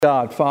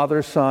God,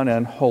 Father, Son,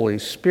 and Holy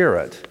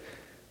Spirit.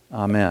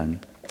 Amen.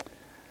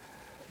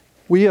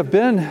 We have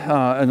been,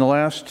 in the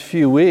last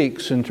few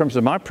weeks, in terms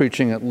of my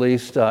preaching at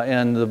least,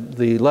 in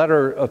the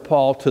letter of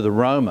Paul to the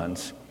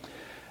Romans.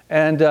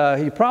 And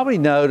you probably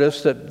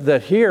noticed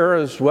that here,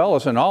 as well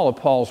as in all of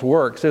Paul's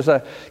works, there's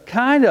a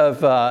kind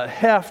of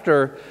heft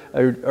or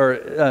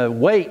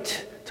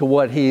weight to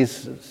what he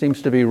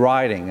seems to be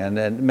writing. And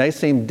it may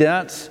seem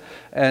dense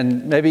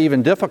and maybe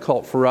even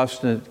difficult for us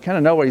to kind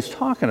of know what he's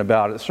talking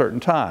about at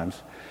certain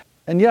times.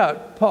 And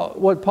yet,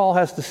 what Paul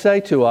has to say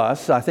to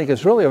us, I think,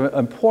 is really of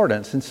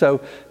importance. And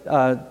so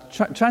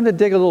trying to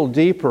dig a little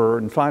deeper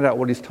and find out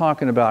what he's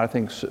talking about, I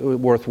think, is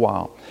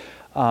worthwhile.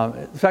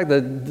 In fact,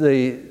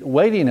 the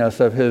weightiness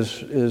of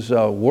his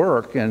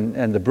work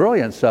and the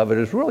brilliance of it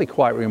is really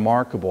quite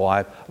remarkable.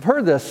 I've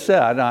heard this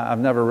said, I've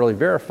never really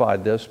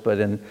verified this, but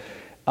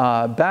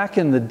back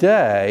in the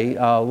day,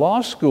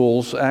 law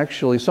schools,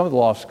 actually, some of the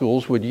law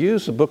schools would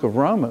use the book of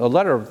Romans, a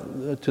letter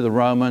to the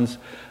Romans,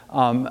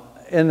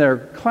 in their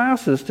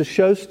classes to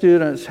show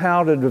students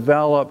how to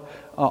develop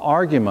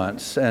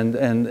arguments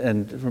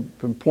and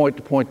from point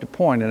to point to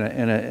point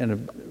in a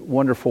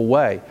wonderful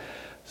way.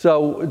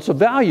 So it's a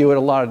value at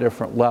a lot of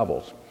different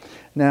levels.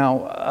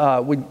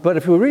 Now, but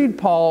if we read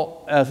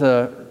Paul as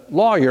a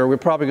lawyer, we're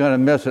probably going to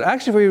miss it.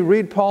 Actually, if we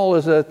read Paul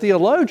as a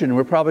theologian,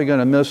 we're probably going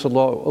to miss a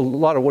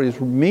lot of what he's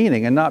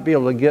meaning and not be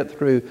able to get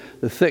through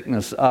the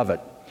thickness of it.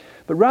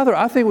 But rather,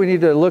 I think we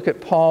need to look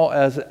at Paul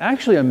as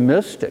actually a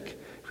mystic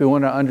if we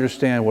want to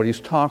understand what he's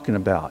talking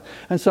about.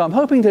 And so I'm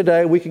hoping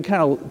today we can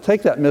kind of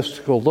take that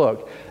mystical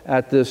look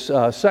at this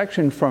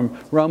section from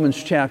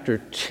Romans chapter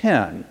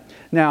 10.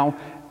 Now,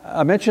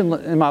 I mentioned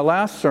in my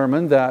last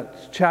sermon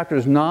that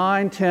chapters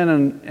 9,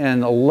 10,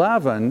 and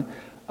 11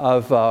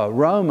 of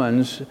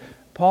Romans,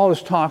 Paul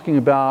is talking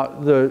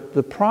about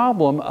the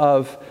problem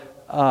of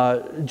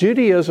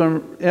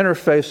Judaism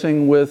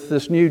interfacing with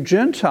this new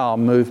Gentile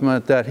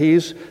movement that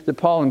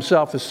Paul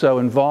himself is so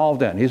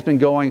involved in. He's been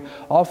going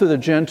all through the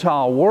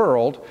Gentile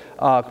world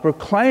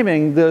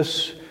proclaiming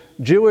this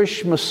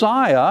Jewish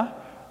Messiah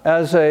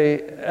as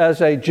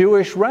a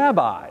Jewish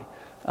rabbi.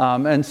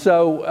 And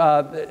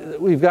so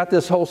we've got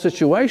this whole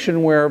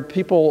situation where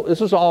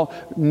this is all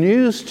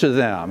news to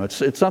them.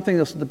 It's something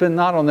that's been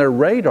not on their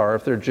radar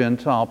if they're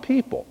Gentile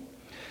people,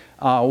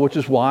 which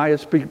is why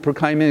it's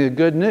proclaiming the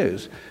good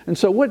news. And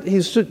so what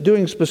he's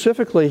doing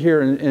specifically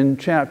here in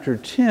chapter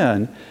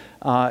 10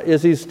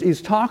 is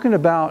he's talking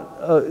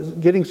about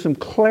getting some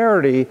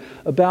clarity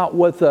about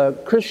what the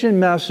Christian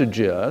message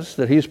is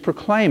that he's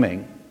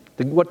proclaiming,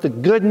 what the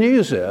good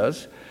news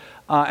is,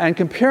 and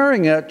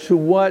comparing it to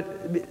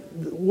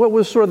what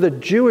was sort of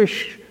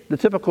the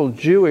typical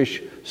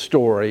Jewish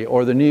story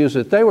or the news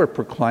that they were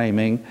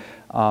proclaiming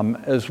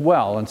as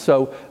well. And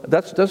so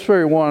that's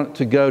where we want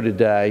to go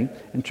today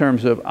in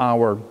terms of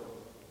our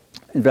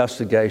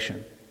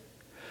investigation.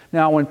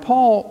 Now, in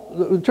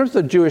terms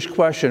of the Jewish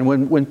question,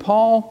 when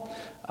Paul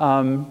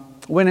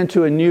went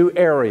into a new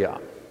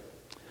area,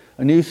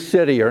 a new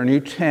city or a new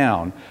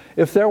town,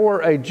 if there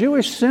were a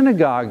Jewish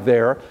synagogue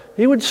there,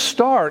 he would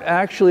start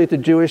actually at the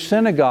Jewish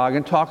synagogue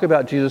and talk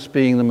about Jesus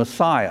being the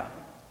Messiah.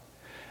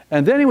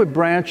 And then he would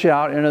branch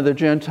out into the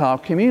Gentile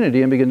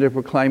community and begin to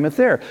proclaim it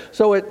there.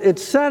 So it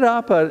set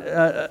up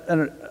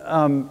an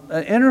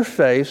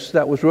interface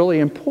that was really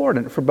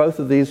important for both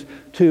of these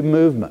two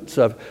movements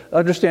of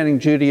understanding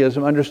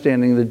Judaism,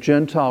 understanding the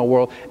Gentile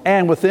world,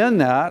 and within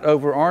that,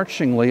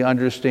 overarchingly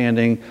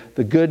understanding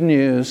the good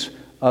news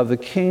of the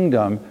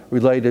kingdom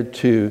related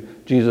to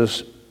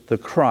Jesus the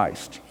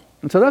Christ.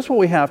 And so that's what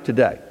we have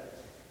today.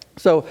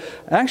 So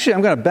actually,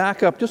 I'm going to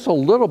back up just a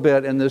little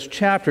bit in this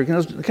chapter,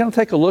 kind of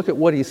take a look at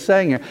what he's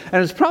saying here.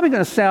 And it's probably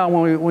going to sound,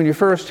 when you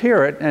first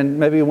hear it, and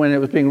maybe when it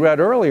was being read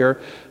earlier,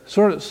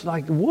 sort of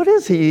like, what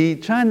is he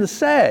trying to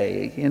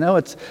say?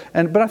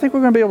 But I think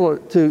we're going to be able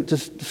to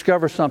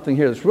discover something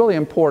here that's really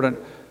important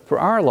for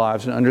our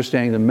lives in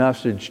understanding the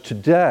message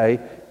today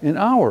in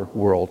our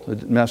world,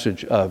 the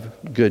message of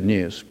good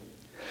news.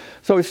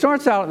 So he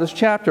starts out in this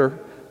chapter.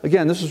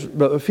 Again, this is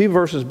a few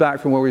verses back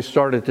from where we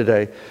started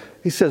today.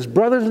 He says,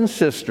 brothers and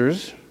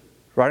sisters,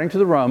 writing to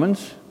the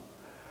Romans,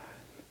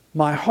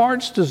 my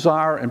heart's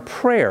desire and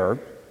prayer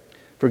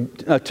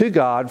to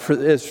God for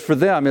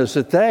them is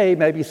that they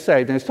may be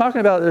saved. And he's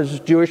talking about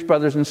his Jewish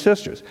brothers and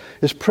sisters.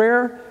 His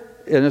prayer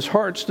and his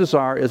heart's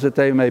desire is that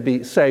they may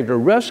be saved or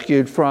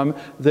rescued from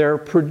their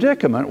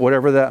predicament,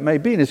 whatever that may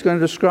be. And he's going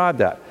to describe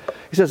that.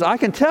 He says, I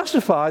can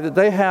testify that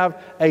they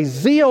have a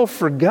zeal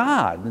for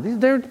God.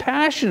 They're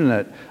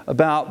passionate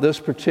about this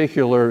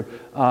particular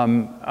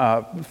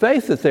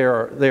faith that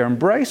they're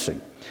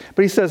embracing.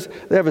 But he says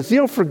they have a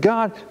zeal for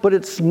God, but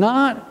it's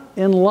not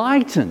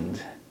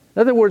enlightened.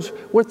 In other words,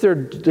 what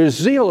their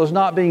zeal is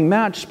not being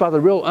matched by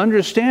the real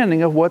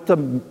understanding of what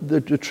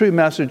the true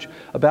message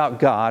about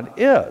God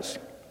is.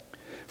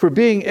 For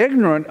being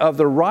ignorant of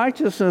the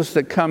righteousness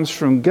that comes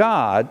from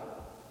God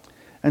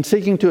and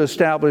seeking to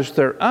establish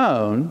their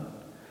own,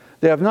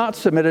 They have not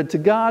submitted to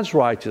God's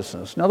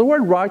righteousness. Now, the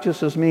word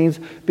righteousness means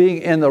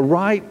being in the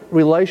right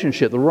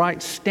relationship, the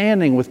right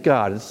standing with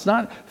God. It's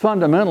not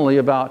fundamentally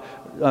about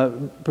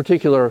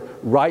particular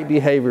right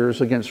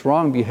behaviors against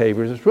wrong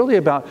behaviors. It's really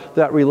about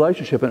that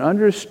relationship and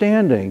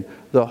understanding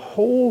the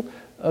whole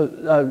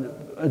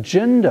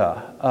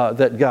agenda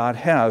that God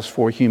has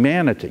for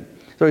humanity.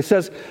 So he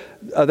says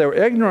they're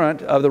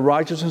ignorant of the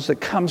righteousness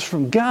that comes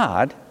from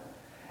God,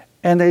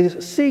 and they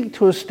seek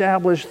to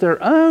establish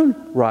their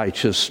own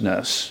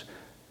righteousness.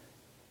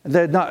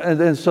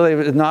 And so they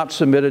have not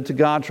submitted to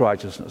God's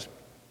righteousness.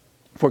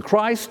 For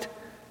Christ,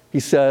 he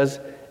says,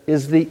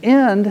 is the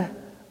end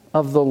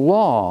of the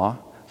law,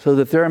 so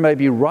that there may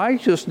be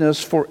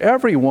righteousness for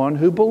everyone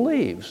who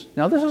believes.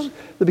 Now, this is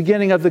the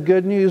beginning of the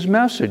good news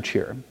message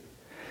here,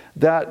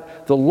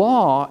 that the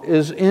law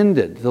is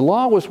ended. The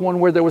law was one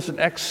where there was an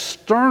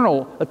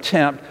external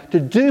attempt to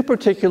do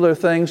particular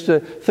things, to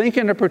think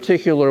in a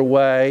particular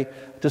way,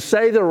 to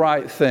say the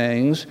right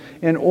things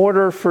in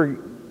order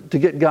to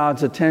get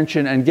God's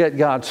attention and get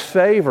God's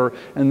favor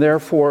and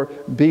therefore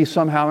be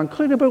somehow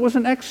included. But it was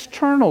an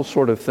external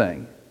sort of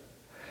thing.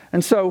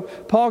 And so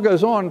Paul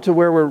goes on to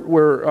where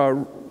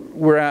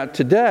we're at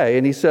today,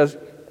 and he says,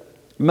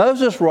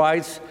 Moses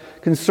writes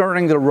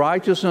concerning the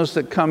righteousness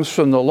that comes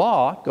from the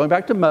law, going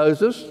back to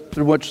Moses,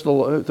 through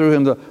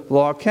whom the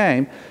law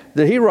came,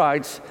 that he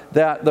writes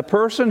that the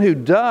person who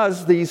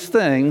does these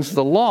things,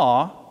 the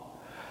law,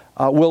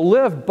 will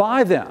live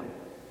by them.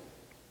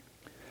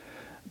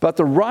 But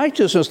the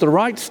righteousness, the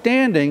right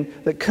standing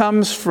that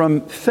comes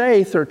from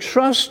faith or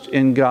trust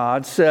in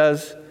God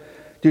says,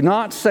 do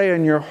not say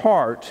in your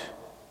heart,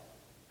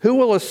 who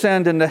will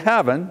ascend into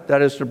heaven,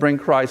 that is to bring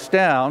Christ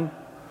down,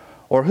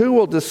 or who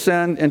will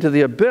descend into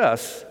the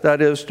abyss,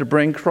 that is to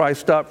bring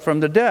Christ up from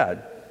the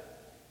dead.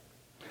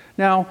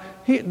 Now,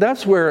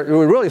 that's where it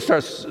really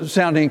starts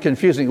sounding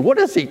confusing. What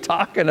is he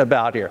talking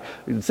about here?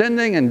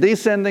 Ascending and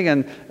descending,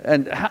 and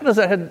what does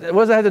that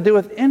have to do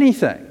with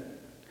anything?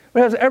 It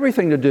has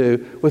everything to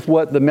do with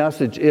what the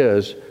message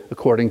is,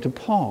 according to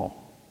Paul.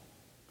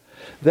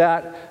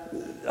 That,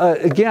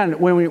 again,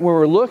 when we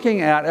were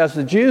looking at, as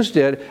the Jews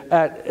did,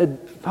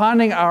 at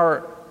finding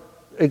our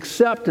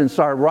acceptance,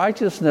 our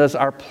righteousness,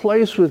 our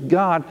place with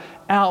God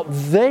out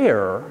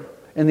there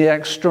in the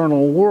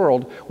external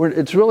world, where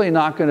it's really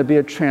not going to be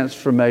a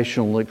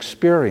transformational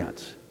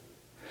experience.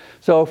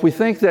 So if we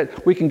think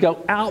that we can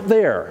go out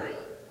there,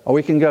 or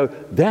we can go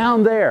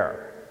down there,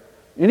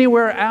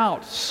 anywhere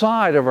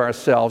outside of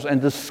ourselves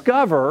and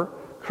discover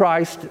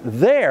Christ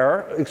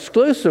there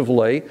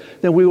exclusively,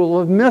 then we will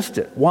have missed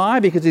it.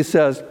 Why? Because he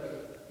says,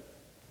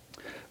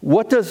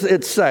 what does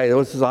it say?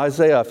 This is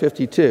Isaiah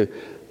 52.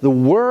 The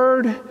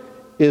word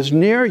is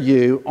near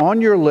you,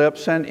 on your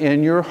lips and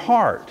in your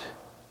heart.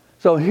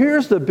 So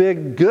here's the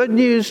big good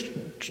news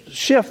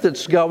shift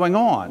that's going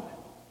on.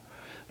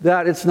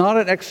 That it's not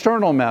an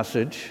external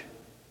message.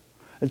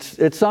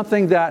 It's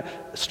something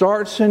that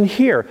starts in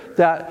here.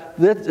 That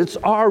it's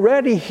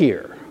already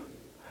here.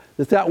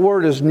 That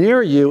word is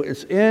near you.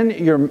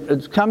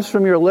 It comes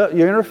from your lip.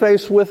 You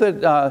interface with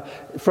it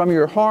from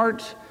your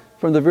heart,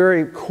 from the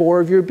very core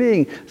of your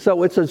being.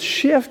 So it's a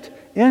shift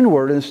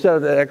inward instead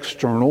of the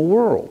external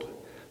world.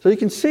 So you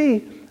can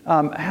see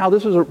how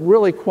this is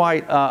really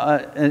quite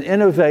an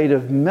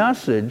innovative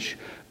message,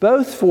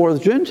 both for the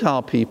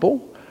Gentile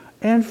people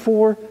and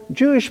for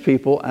Jewish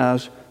people,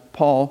 as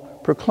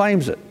Paul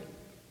proclaims it.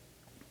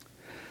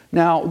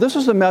 Now, this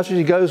is the message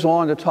he goes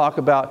on to talk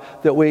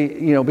about, that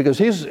because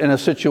he's in a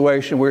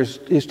situation where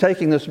he's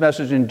taking this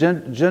message in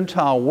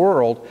Gentile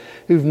world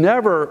who've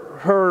never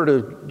heard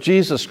of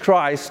Jesus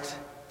Christ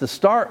to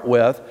start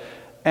with,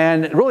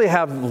 and really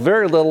have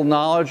very little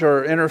knowledge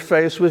or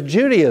interface with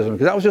Judaism,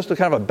 because that was just a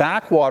kind of a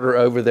backwater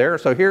over there.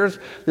 So here's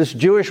this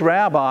Jewish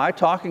rabbi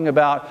talking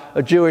about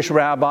a Jewish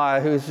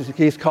rabbi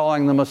he's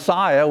calling the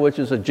Messiah, which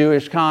is a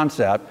Jewish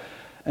concept.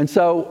 And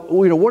so,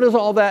 what is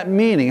all that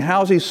meaning?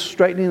 How is he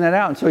straightening that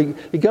out? And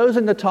so he goes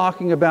into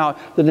talking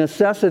about the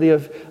necessity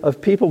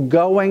of people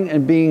going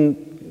and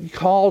being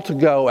called to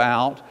go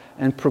out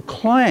and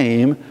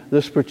proclaim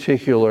this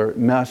particular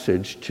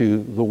message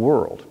to the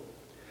world.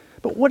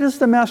 But what is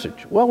the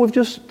message? Well, we've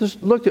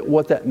just looked at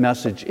what that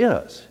message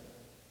is.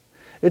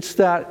 It's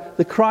that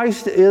the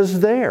Christ is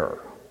there.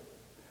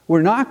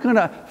 We're not going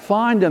to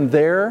find him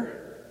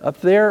there, up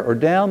there, or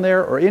down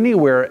there, or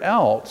anywhere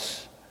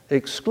else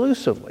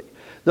exclusively.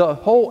 The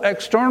whole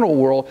external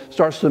world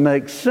starts to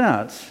make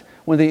sense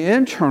when the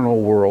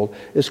internal world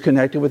is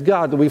connected with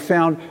God. That we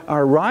found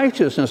our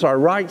righteousness, our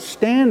right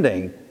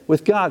standing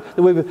with God,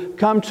 that we've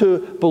come to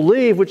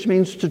believe, which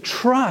means to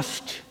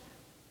trust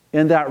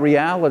in that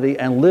reality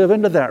and live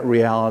into that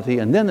reality,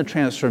 and then the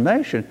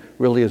transformation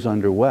really is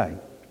underway.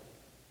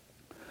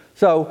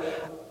 So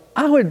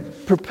I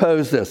would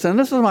propose this, and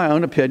this is my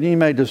own opinion, you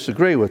may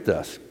disagree with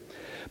this,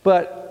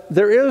 but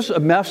there is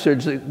a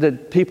message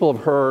that people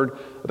have heard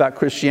about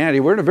Christianity.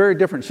 We're in a very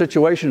different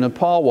situation than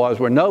Paul was,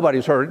 where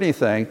nobody's heard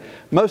anything.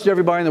 Most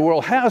everybody in the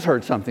world has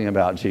heard something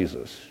about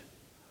Jesus.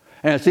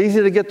 And it's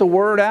easy to get the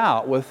word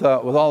out with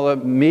all the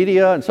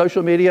media and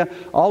social media,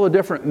 all the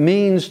different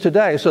means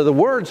today. So the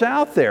word's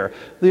out there.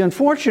 The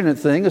unfortunate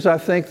thing is I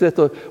think that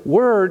the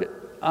word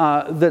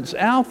that's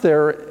out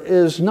there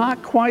is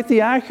not quite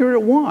the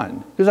accurate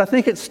one, because I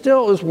think it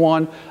still is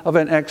one of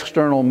an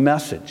external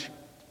message.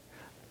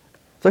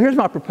 So here's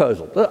my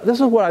proposal. This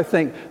is what I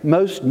think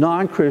most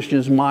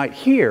non-Christians might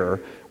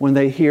hear when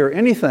they hear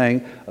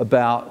anything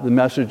about the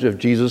message of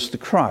Jesus the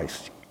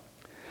Christ.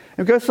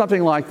 It goes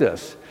something like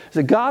this.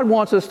 That God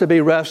wants us to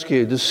be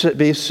rescued, to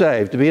be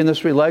saved, to be in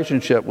this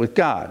relationship with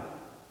God.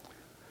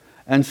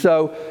 And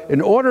so in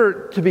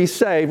order to be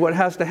saved, what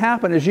has to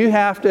happen is you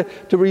have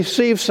to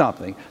receive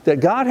something.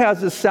 That God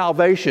has this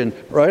salvation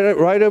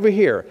right over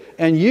here,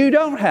 and you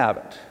don't have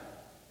it.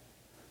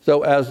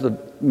 So as the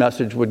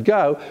message would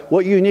go,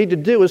 what you need to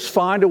do is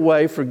find a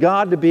way for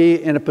God to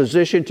be in a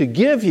position to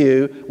give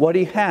you what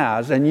He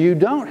has and you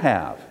don't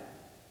have.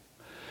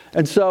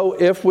 And so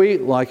if we,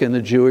 like in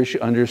the Jewish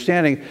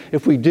understanding,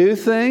 if we do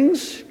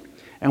things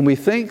and we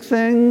think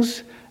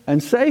things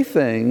and say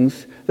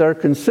things that are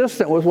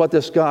consistent with what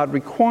this God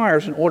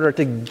requires in order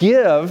to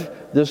give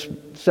this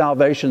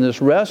salvation,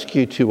 this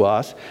rescue to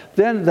us,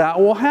 then that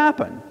will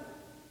happen.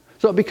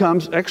 So it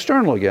becomes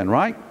external again,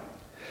 right?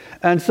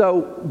 And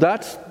so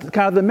that's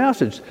kind of the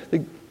message.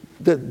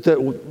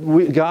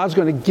 God's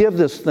going to give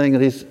this thing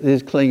that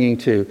He's clinging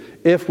to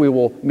if we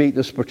will meet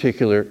this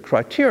particular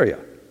criteria.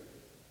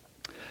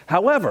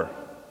 However,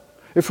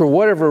 if for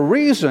whatever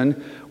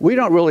reason we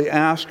don't really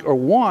ask or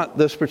want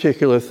this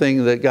particular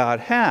thing that God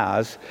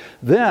has,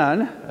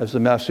 then, as the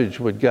message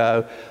would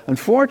go,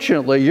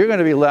 unfortunately, you're going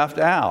to be left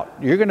out.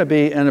 You're going to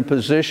be in a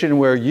position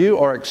where you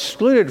are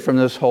excluded from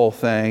this whole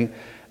thing,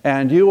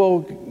 and you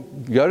will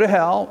go to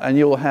hell, and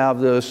you will have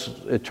this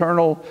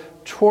eternal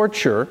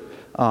torture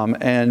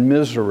and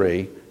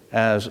misery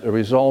as a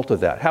result of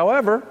that.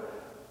 However,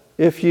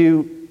 if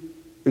you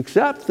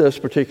accept this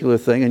particular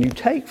thing and you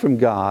take from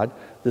God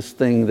this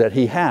thing that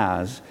He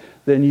has,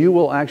 then you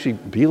will actually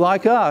be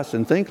like us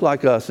and think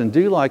like us and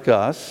do like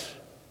us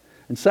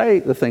and say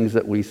the things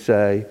that we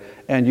say,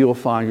 and you will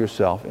find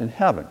yourself in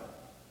heaven.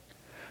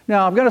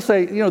 Now, I've got to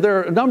say, there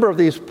are a number of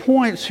these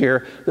points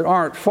here that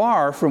aren't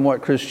far from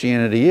what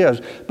Christianity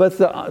is,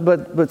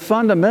 but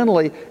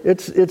fundamentally,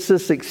 it's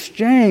this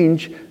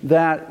exchange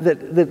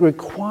that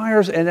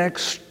requires an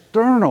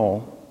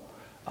external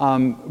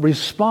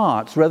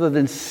response rather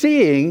than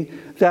seeing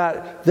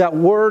that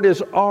word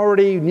is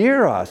already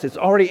near us. It's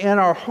already in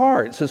our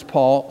hearts, as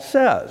Paul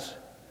says.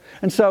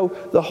 And so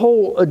the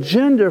whole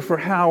agenda for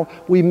how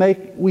we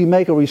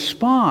make a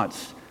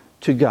response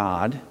to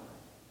God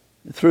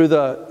through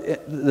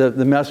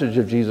the message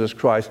of Jesus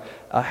Christ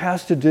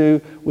has to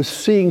do with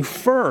seeing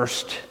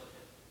first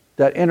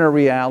that inner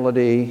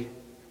reality,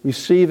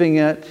 receiving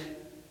it,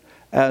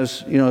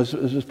 as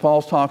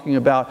Paul's talking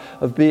about,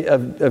 of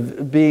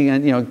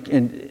being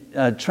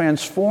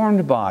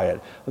transformed by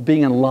it, of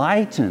being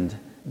enlightened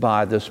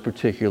by this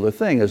particular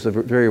thing, is the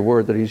very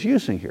word that he's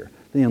using here.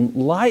 Being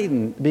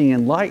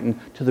enlightened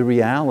to the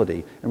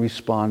reality and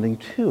responding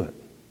to it.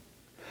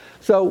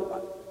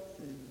 So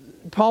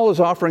Paul is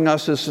offering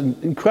us this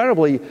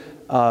incredibly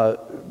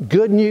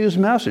good news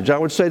message. I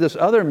would say this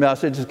other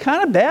message is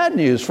kind of bad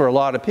news for a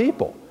lot of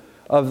people,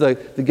 of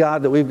the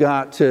God that we've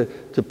got to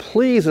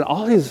please in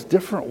all these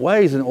different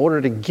ways in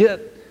order to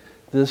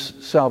get this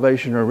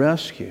salvation or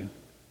rescue.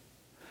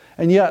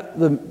 And yet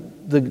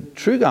the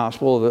true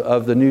gospel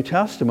of the New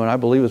Testament, I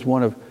believe, is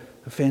one of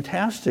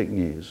fantastic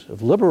news,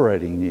 of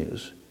liberating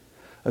news,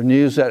 of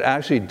news that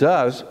actually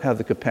does have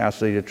the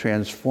capacity to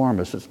transform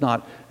us. It's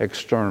not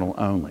external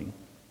only.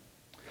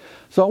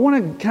 So I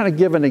want to kind of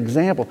give an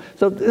example.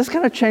 So this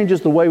kind of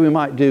changes the way we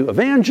might do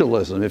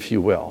evangelism, if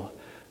you will.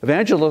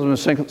 Evangelism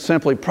is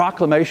simply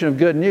proclamation of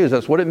good news.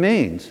 That's what it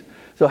means.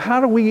 So how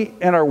do we,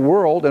 in a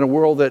world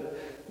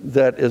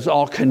that is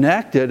all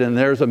connected and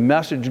there's a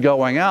message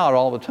going out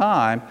all the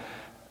time,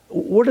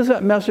 what does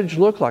that message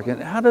look like?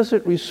 And how does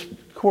it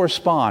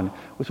correspond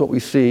with what we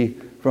see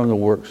from the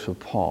works of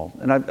Paul?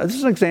 And this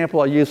is an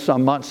example I used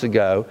some months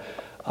ago.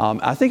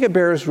 I think it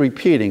bears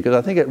repeating because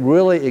I think it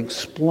really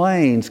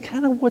explains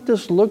kind of what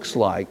this looks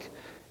like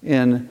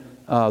in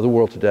the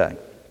world today.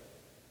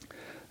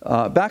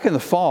 Back in the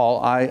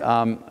fall,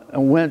 I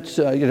went,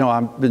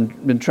 I've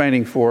been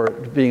training for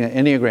being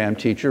an Enneagram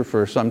teacher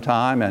for some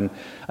time, and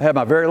I had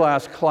my very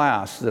last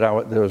class that I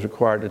was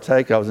required to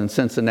take. I was in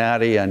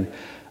Cincinnati and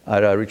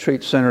at a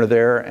retreat center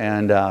there,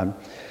 and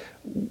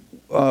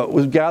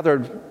was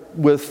gathered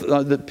with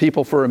the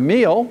people for a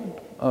meal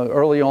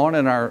early on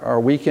in our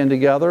weekend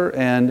together,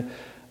 and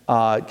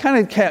kind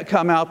of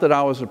come out that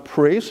I was a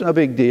priest. No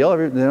big deal.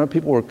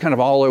 People were kind of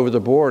all over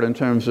the board in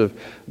terms of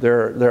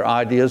their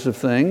ideas of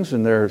things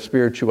and their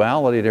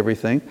spirituality and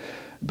everything.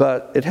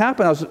 But it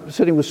happened, I was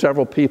sitting with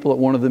several people at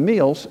one of the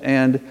meals,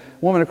 and a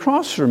woman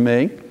across from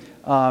me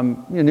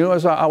knew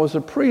as I was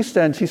a priest,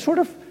 and she sort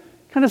of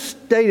kind of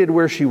stated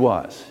where she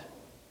was.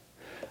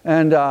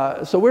 And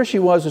so where she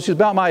was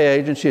about my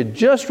age, and she had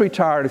just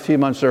retired a few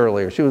months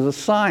earlier. She was a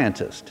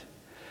scientist.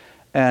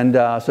 And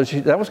so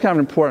that was kind of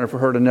important for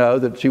her to know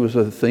that she was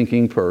a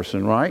thinking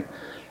person, right?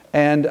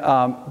 And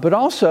but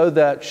also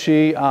that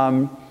she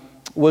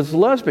was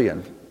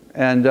lesbian,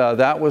 and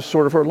that was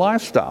sort of her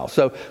lifestyle.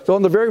 So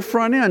on the very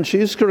front end,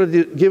 she's sort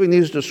of giving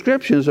these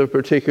descriptions of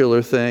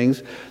particular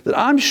things that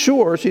I'm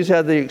sure she's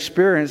had the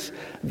experience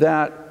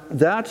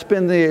that's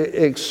been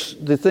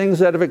the things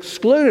that have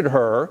excluded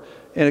her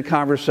in a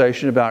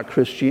conversation about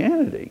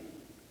Christianity.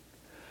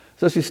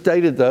 So she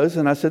stated those,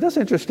 and I said, that's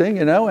interesting,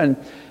 you know, and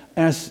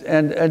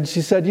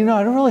she said, you know,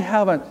 I really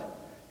haven't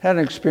had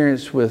an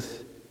experience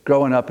with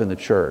growing up in the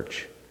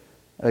church.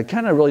 I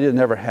kind of really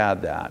never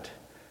had that.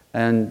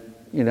 And,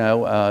 you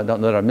know, don't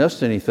know that I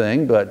missed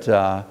anything, but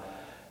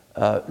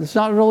it's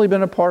not really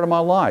been a part of my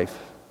life.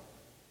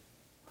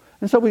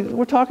 And so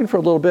we're talking for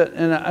a little bit,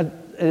 and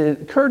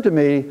it occurred to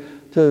me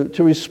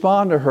to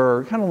respond to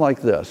her kind of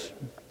like this.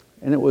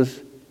 And it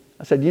was,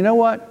 I said, you know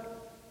what?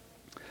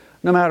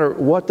 No matter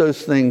what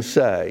those things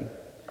say,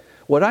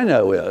 what I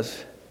know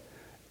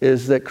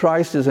is that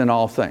Christ is in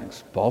all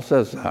things. Paul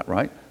says that,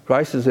 right?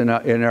 Christ is in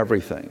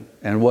everything.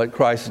 And what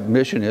Christ's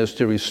mission is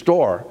to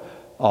restore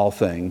all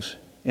things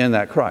in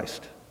that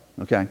Christ.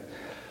 Okay?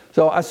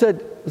 So I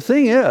said, the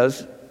thing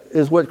is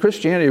what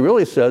Christianity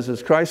really says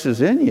is Christ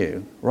is in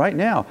you right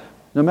now.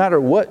 No matter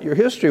what your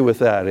history with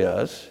that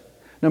is,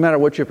 no matter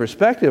what your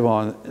perspective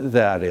on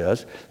that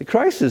is,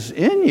 Christ is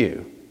in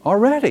you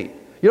already.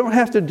 You don't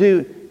have to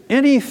do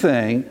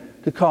anything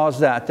to cause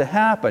that to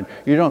happen.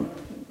 You don't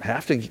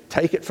have to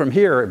take it from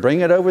here and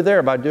bring it over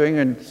there by doing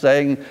and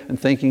saying and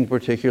thinking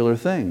particular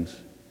things.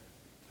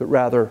 But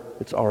rather,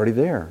 it's already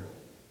there.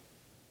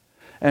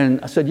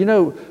 And I said, you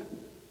know,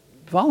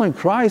 following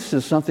Christ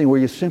is something where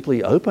you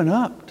simply open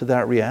up to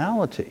that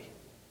reality.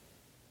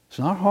 It's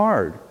not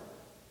hard.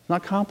 It's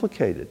not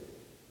complicated.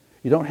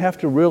 You don't have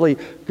to really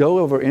go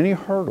over any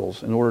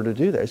hurdles in order to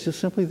do that. It's just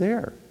simply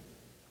there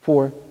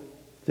for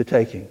the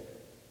taking,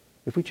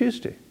 if we choose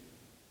to.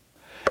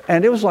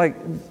 And it was like,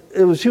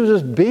 she was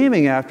just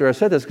beaming after I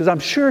said this, because I'm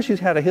sure she's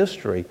had a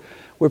history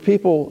where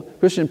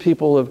Christian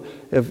people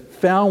have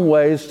found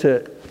ways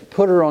to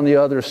put her on the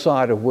other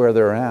side of where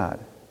they're at.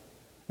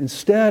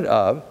 Instead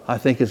of, I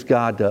think as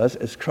God does,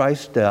 as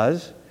Christ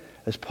does,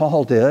 as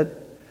Paul did,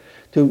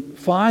 to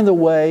find the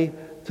way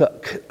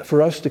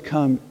for us to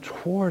come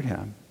toward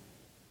Him.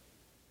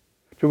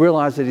 To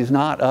realize that He's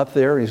not up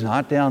there, He's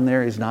not down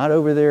there, He's not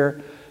over there,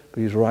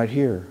 but He's right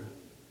here.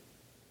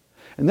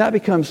 And that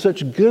becomes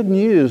such good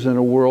news in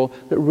a world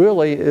that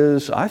really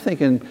is, I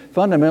think,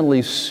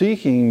 fundamentally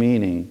seeking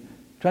meaning,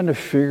 trying to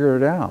figure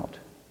it out.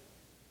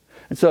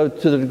 And so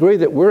to the degree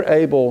that we're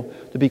able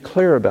to be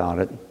clear about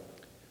it,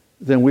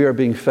 then we are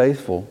being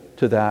faithful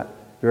to that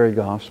very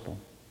gospel.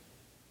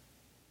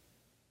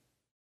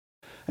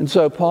 And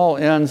so Paul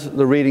ends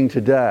the reading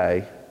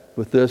today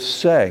with this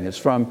saying. It's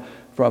from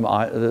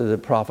the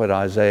prophet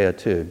Isaiah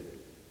too.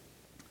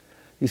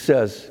 He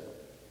says,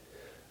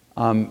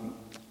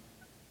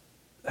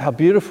 how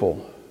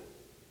beautiful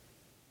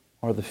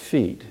are the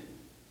feet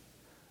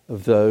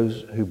of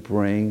those who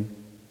bring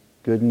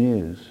good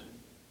news.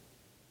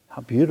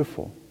 How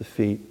beautiful the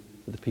feet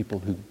of the people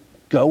who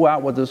go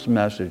out with this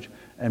message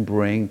and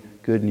bring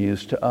good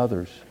news to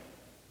others.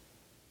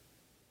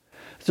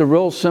 It's a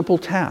real simple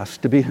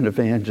task to be an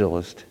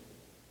evangelist.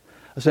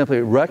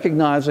 Simply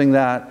recognizing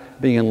that,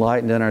 being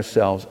enlightened in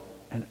ourselves,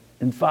 and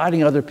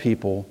inviting other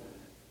people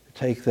to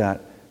take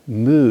that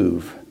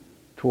move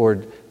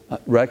toward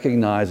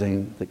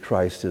recognizing that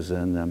Christ is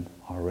in them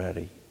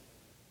already.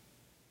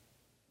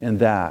 In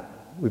that,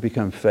 we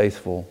become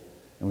faithful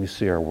and we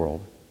see our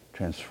world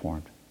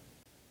transformed.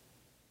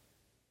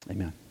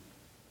 Amen.